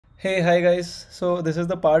Hi guys. So this is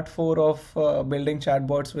the part 4 of building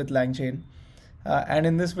chatbots with LangChain. And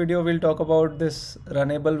in this video, we'll talk about this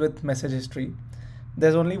runnable with message history.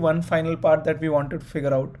 There's only one final part that we wanted to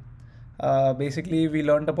figure out. Basically, we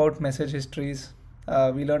learned about message histories.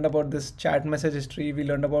 We learned about this chat message history. We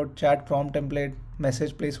learned about chat prompt template,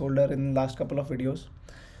 message placeholder in the last couple of videos.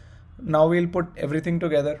 Now we'll put everything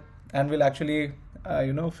together and we'll actually,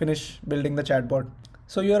 finish building the chatbot.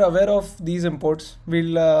 So you're aware of these imports.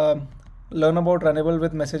 We'll learn about runnable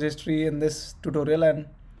with message history in this tutorial and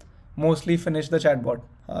mostly finish the chatbot.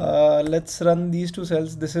 Let's run these two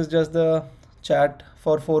cells. This is just the chat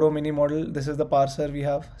for 4.0 mini model. This is the parser we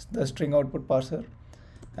have, the string output parser.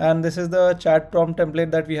 And this is the chat prompt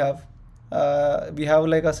template that we have. We have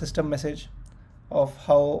like a system message of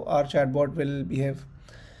how our chatbot will behave.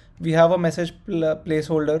 We have a message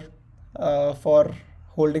placeholder for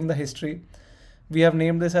holding the history. We have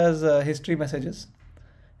named this as history messages.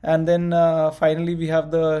 And then finally, we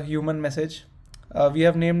have the human message. We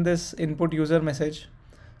have named this input user message.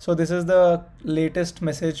 So this is the latest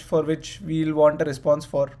message for which we'll want a response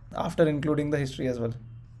for after including the history as well.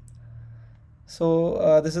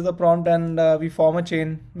 So this is the prompt and we form a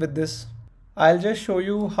chain with this. I'll just show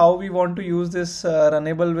you how we want to use this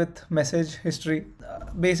runnable with message history.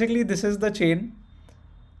 Basically, this is the chain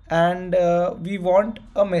and we want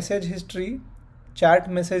a message history,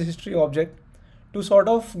 chat message history object to sort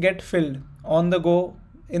of get filled on the go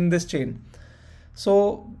in this chain.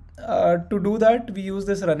 So to do that, we use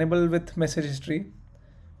this runnable with message history.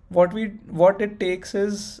 What it takes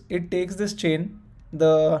is, it takes this chain,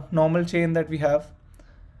 the normal chain that we have,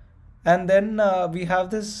 and then we have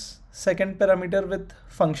this second parameter with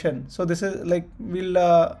function. So this is like, we'll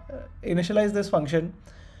initialize this function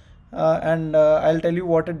and I'll tell you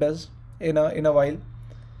what it does in a while.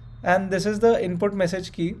 And this is the input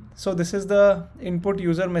message key. So this is the input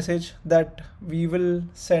user message that we will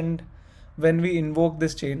send when we invoke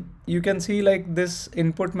this chain. You can see like this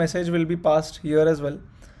input message will be passed here as well.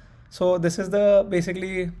 So this is the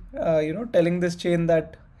basically telling this chain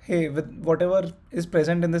that, hey, with whatever is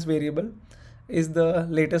present in this variable is the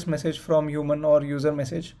latest message from human or user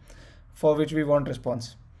message for which we want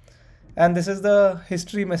response. And this is the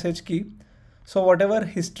history message key. So whatever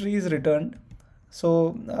history is returned,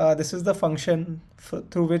 so this is the function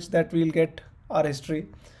through which that we'll get our history,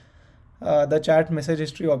 the chat message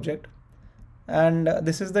history object. And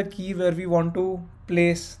this is the key where we want to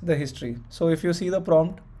place the history. So if you see the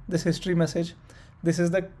prompt, this history message, this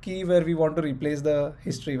is the key where we want to replace the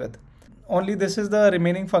history with. Only this is the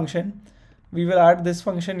remaining function. We will add this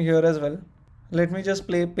function here as well. Let me just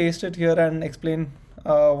paste it here and explain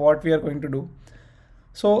what we are going to do.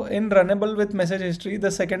 So in runnable with message history,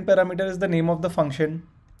 the second parameter is the name of the function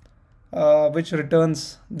which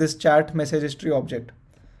returns this chat message history object.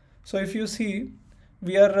 So if you see,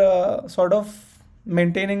 we are sort of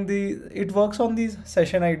maintaining it works on these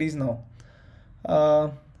session IDs now.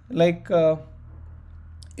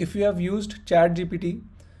 If you have used ChatGPT,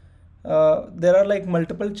 there are like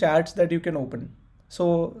multiple chats that you can open.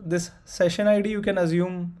 So this session ID, you can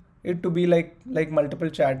assume it to be like multiple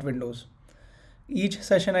chat windows. Each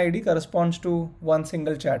session ID corresponds to one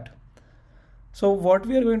single chat. So what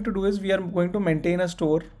we are going to do is, we are going to maintain a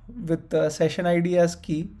store with the session ID as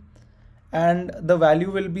key, and the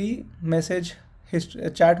value will be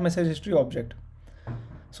chat message history object.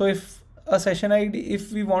 So if a session ID,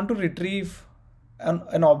 if we want to retrieve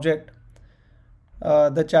an object,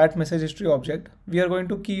 the chat message history object, we are going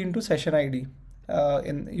to key into session ID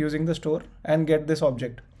in using the store and get this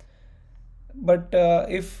object. But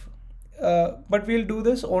we'll do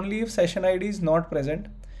this only if session ID is not present.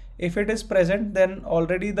 If it is present, then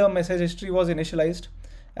already the message history was initialized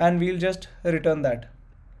and we'll just return that.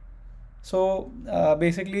 So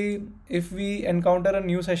basically, if we encounter a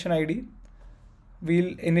new session ID,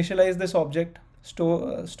 we'll initialize this object,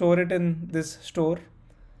 store it in this store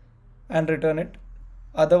and return it.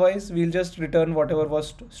 Otherwise, we'll just return whatever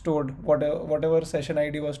was stored, whatever session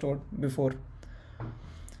ID was stored before.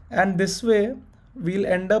 And this way, we'll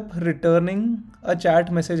end up returning a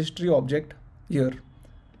chat message history object here.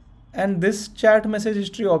 And this chat message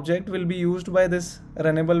history object will be used by this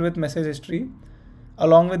runnable with message history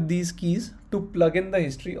along with these keys to plug in the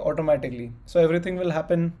history automatically. So everything will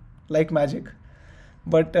happen like magic.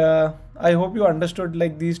 But I hope you understood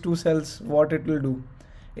like these two cells, what it will do.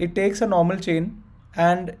 It takes a normal chain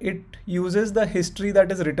and it uses the history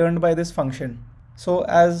that is returned by this function. So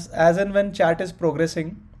as and when chat is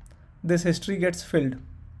progressing, this history gets filled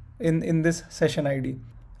in this session ID.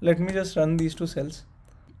 Let me just run these two cells.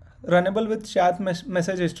 Runnable with chat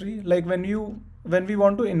message history, like when we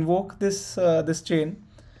want to invoke this chain,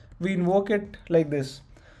 we invoke it like this.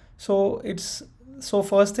 So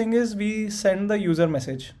first thing is we send the user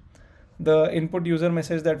message, the input user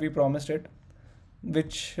message that we promised it,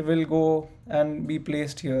 which will go and be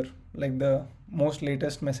placed here, like the most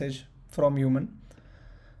latest message from human.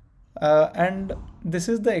 And this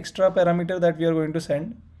is the extra parameter that we are going to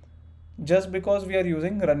send, just because we are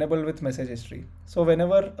using runnable with message history. So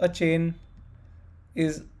whenever a chain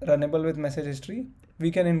is runnable with message history,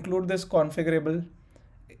 we can include this configurable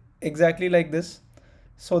exactly like this,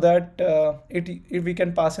 so that we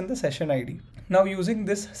can pass in the session ID. Now using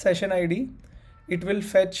this session ID, it will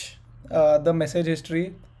fetch the message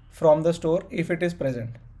history from the store if it is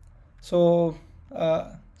present. So,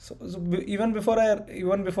 even before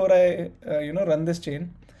I run this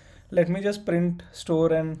chain, let me just print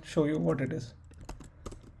store and show you what it is.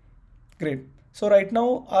 Great. So right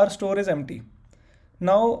now our store is empty.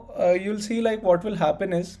 Now you'll see like what will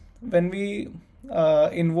happen is when we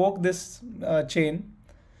invoke this chain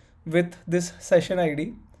with this session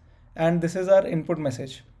ID, and this is our input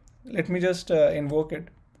message. Let me just invoke it.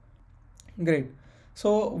 Great.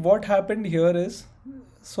 So what happened here is,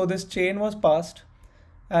 so this chain was passed,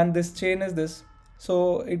 and this chain is this.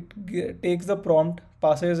 So it takes the prompt,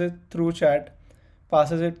 passes it through chat,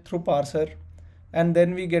 passes it through parser, and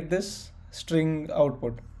then we get this string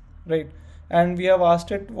output, right? And we have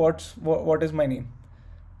asked it what is my name.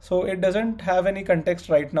 So it doesn't have any context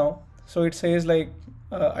right now. So it says like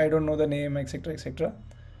I don't know the name, etc., etc.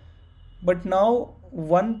 But now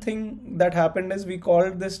one thing that happened is we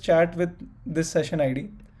called this chat with this session ID.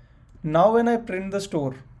 Now when I print the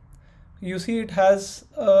store, you see it has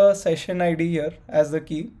a session ID here as the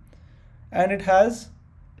key, and it has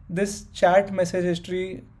this chat message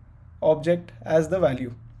history object as the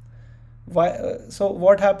value. So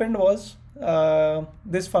what happened was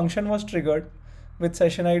this function was triggered with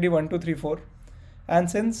session ID 1234, and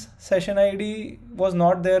since session ID was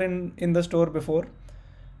not there in the store before,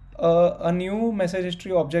 a new message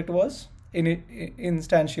history object was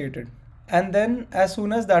instantiated. And then as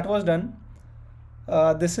soon as that was done,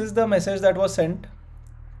 this is the message that was sent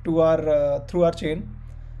to our through our chain,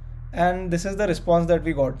 and this is the response that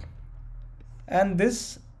we got. And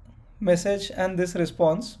this message and this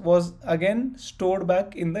response was again stored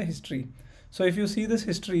back in the history. So if you see this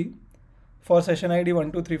history for session ID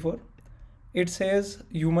 1234, it says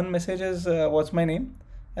human message is what's my name,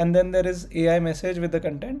 and then there is AI message with the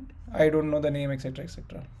content I don't know the name, etc.,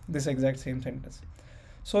 etc. This exact same sentence.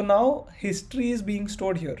 So now history is being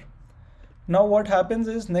stored here. Now what happens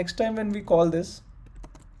is next time when we call this,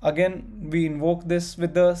 again we invoke this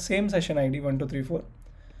with the same session ID 1234,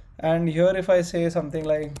 and here if I say something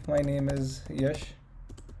like my name is Yash,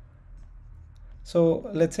 so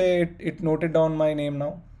let's say it noted down my name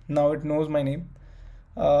now. Now it knows my name.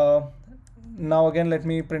 Now again let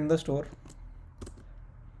me print the store.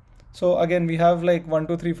 So again we have like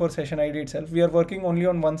 1234 session ID itself. We are working only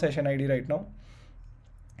on one session ID right now,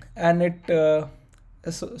 and it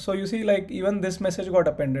so you see like even this message got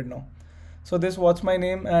appended now. So this what's my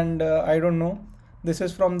name and I don't know, this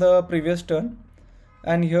is from the previous turn,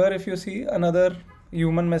 and here if you see another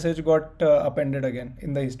human message got appended again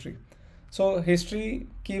in the history. So history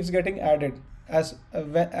keeps getting added as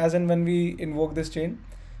and when we invoke this chain,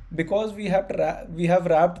 because we have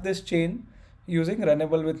wrapped this chain using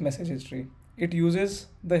runnable with message history. It uses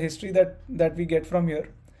the history that we get from here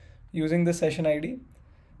using the session ID,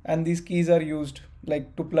 and these keys are used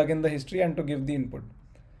like to plug in the history and to give the input.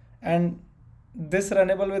 And this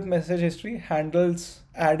runnable with message history handles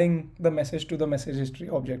adding the message to the message history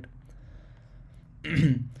object.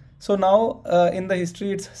 So now in the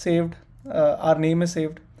history it's saved, our name is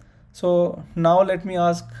saved. So now let me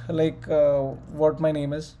ask like what my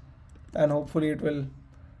name is, and hopefully it will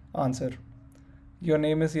answer. Your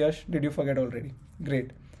name is Yash, did you forget already?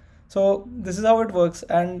 Great. So this is how it works.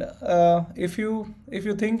 And if you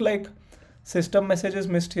think like system message is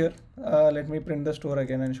missed here, let me print the store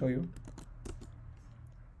again and show you.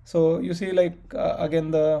 So you see like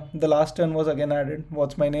again the last turn was again added,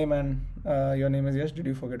 what's my name and your name is Yash, did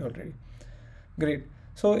you forget already? Great.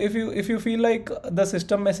 So if you feel like the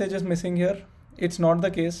system message is missing here, it's not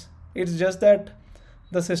the case. It's just that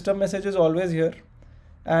the system message is always here,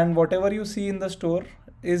 and whatever you see in the store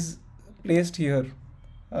is placed here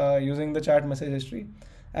using the chat message history,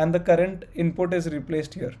 and the current input is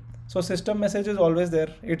replaced here. So system message is always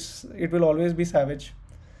there. It will always be savage,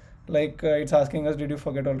 like it's asking us, did you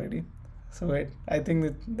forget already? So wait, I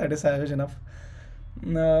think that is savage enough.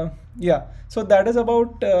 Yeah, so that is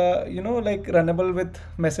about like runnable with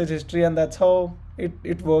message history, and that's how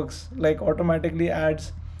it works, like automatically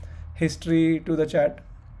adds history to the chat.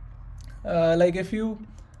 Like if you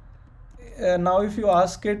now if you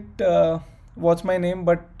ask it what's my name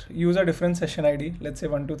but use a different session ID, let's say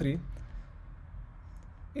 123,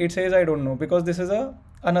 it says I don't know, because this is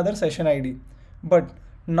another session ID. But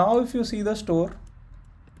now if you see the store,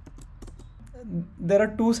 there are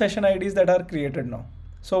two session IDs that are created now.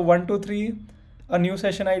 So 123, a new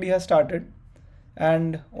session ID has started,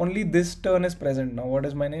 and only this turn is present now. What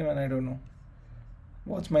is my name? And I don't know.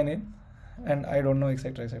 What's my name? And I don't know,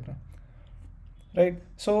 etc., etc. Right?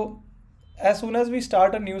 So as soon as we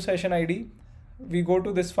start a new session ID, we go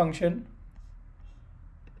to this function.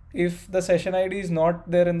 If the session ID is not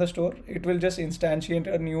there in the store, it will just instantiate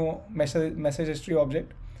a new message history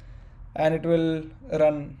object, and it will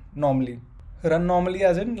run normally. Run normally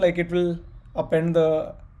as in like it will append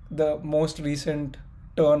the most recent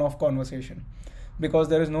turn of conversation, because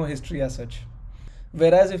there is no history as such.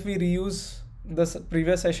 Whereas if we reuse the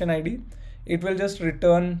previous session ID, it will just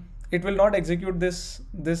return, it will not execute these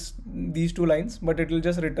two lines, but it will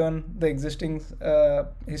just return the existing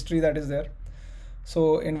history that is there.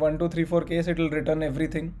 So in 1, 2, 3, 4 case, it will return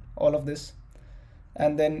everything, all of this,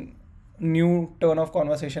 and then new turn of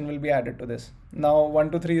conversation will be added to this. Now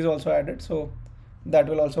 1, 2, 3 is also added, so that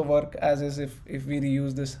will also work as is if we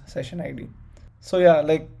reuse this session ID. So yeah,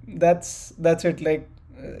 like that's it. Like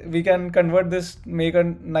we can convert this, make a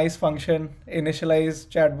nice function, initialize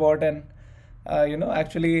chatbot, and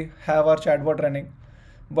actually have our chatbot running.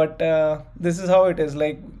 But this is how it is.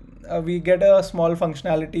 Like we get a small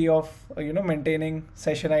functionality of maintaining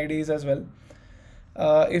session IDs as well.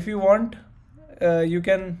 If you want, you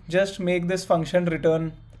can just make this function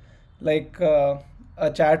return like a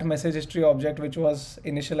chat message history object which was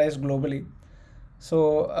initialized globally.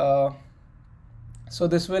 So so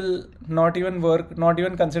this will not even work, not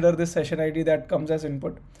even consider this session ID that comes as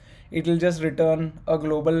input. It will just return a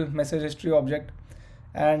global message history object,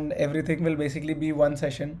 and everything will basically be one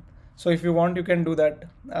session. So if you want, you can do that.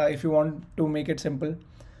 If you want to make it simple,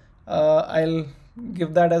 I'll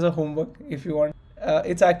give that as a homework if you want.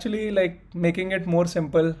 It's actually like making it more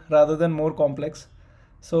simple rather than more complex.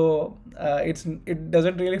 So it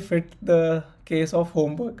doesn't really fit the case of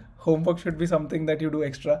homework. Homework should be something that you do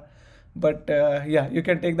extra. But yeah, you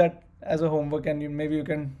can take that as a homework, and maybe you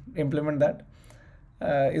can implement that.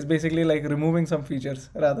 It's basically like removing some features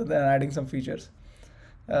rather than adding some features.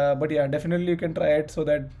 But yeah, definitely you can try it so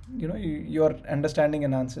that your understanding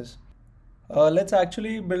enhances. Let's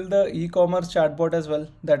actually build the e-commerce chatbot as well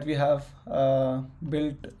that we have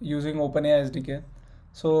built using OpenAI SDK.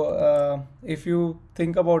 So if you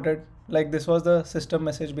think about it, like this was the system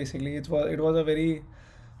message basically. It was a very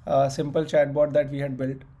simple chatbot that we had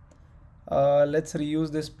built. Let's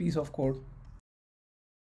reuse this piece of code.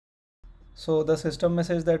 So the system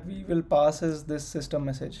message that we will pass is this system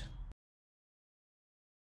message.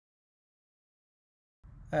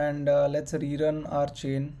 And let's rerun our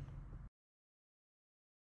chain.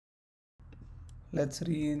 Let's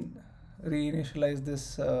reinitialize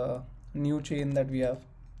this new chain that we have,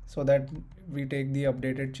 so that we take the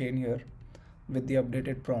updated chain here with the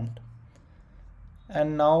updated prompt.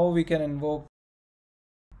 And now we can invoke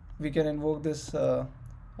this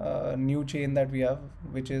new chain that we have,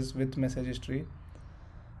 which is with message history.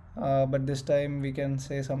 But this time we can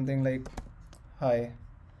say something like, hi.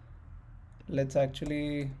 Let's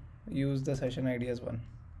actually use the session ID as one.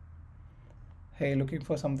 Hey, looking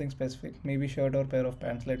for something specific, maybe shirt or pair of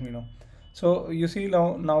pants, let me know. So you see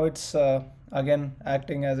now it's again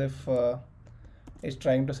acting as if it's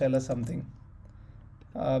trying to sell us something,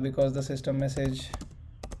 because the system message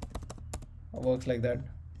works like that,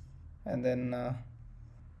 and then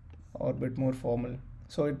or a bit more formal.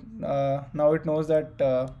 So it now it knows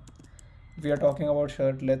that we are talking about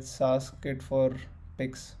shirt. Let's ask it for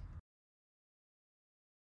pics.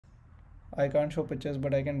 I can't show pictures,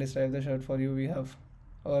 but I can describe the shirt for you. We have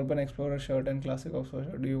Urban Explorer shirt and Classic Oxford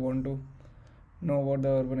shirt. Do you want to know about the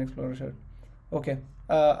Urban Explorer shirt? Okay,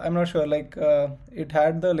 I'm not sure. Like it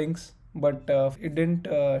had the links, but it didn't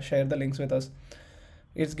share the links with us.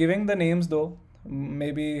 It's giving the names though.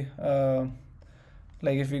 Maybe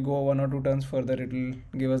like if we go 1 or 2 turns further, it will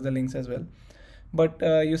give us the links as well. But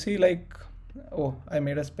you see, like, oh, I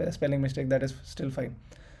made a spelling mistake. That is still fine.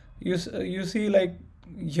 You see, like,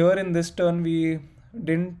 here in this turn we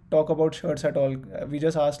didn't talk about shirts at all. We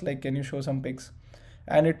just asked like, can you show some pics,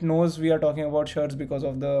 and it knows we are talking about shirts because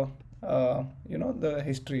of the the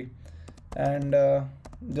history. And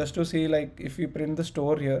just to see, like, if we print the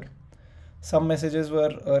store here, some messages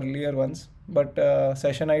were earlier ones, but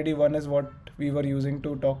session ID 1 is what we were using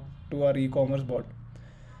to talk to our e-commerce bot.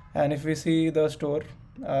 And if we see the store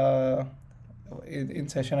in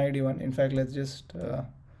session ID 1, in fact, let's just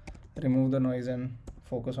remove the noise and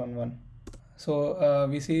focus on 1. So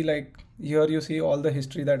we see, like, here you see all the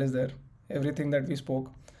history that is there, everything that we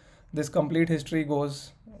spoke. This complete history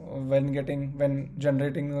goes when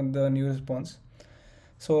generating the new response.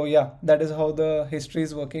 So yeah, that is how the history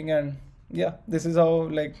is working, and yeah, this is how,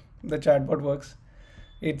 like, the chatbot works.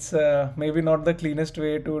 It's maybe not the cleanest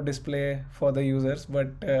way to display for the users,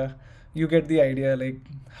 but you get the idea, like,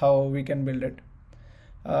 how we can build it.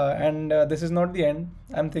 And this is not the end.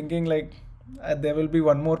 I'm thinking, like, there will be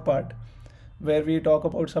one more part where we talk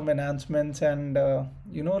about some enhancements and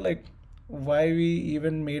like, why we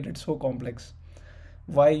even made it so complex.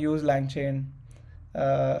 Why use LangChain?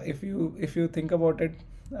 If you think about it,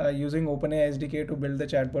 using OpenAI SDK to build the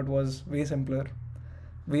chatbot was way simpler,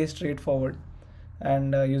 way straightforward,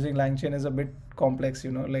 and using LangChain is a bit complex.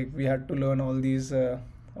 Like, we had to learn all these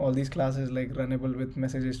classes like Runnable with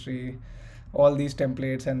message history, all these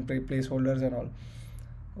templates and placeholders and all.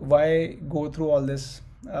 Why go through all this?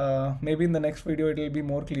 Maybe in the next video it will be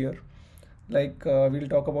more clear. Like, we'll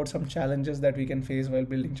talk about some challenges that we can face while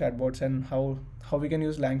building chatbots, and how we can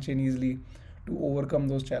use LangChain easily to overcome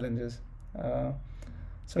those challenges.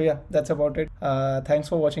 So yeah, that's about it. Thanks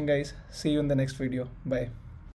for watching, guys. See you in the next video. Bye.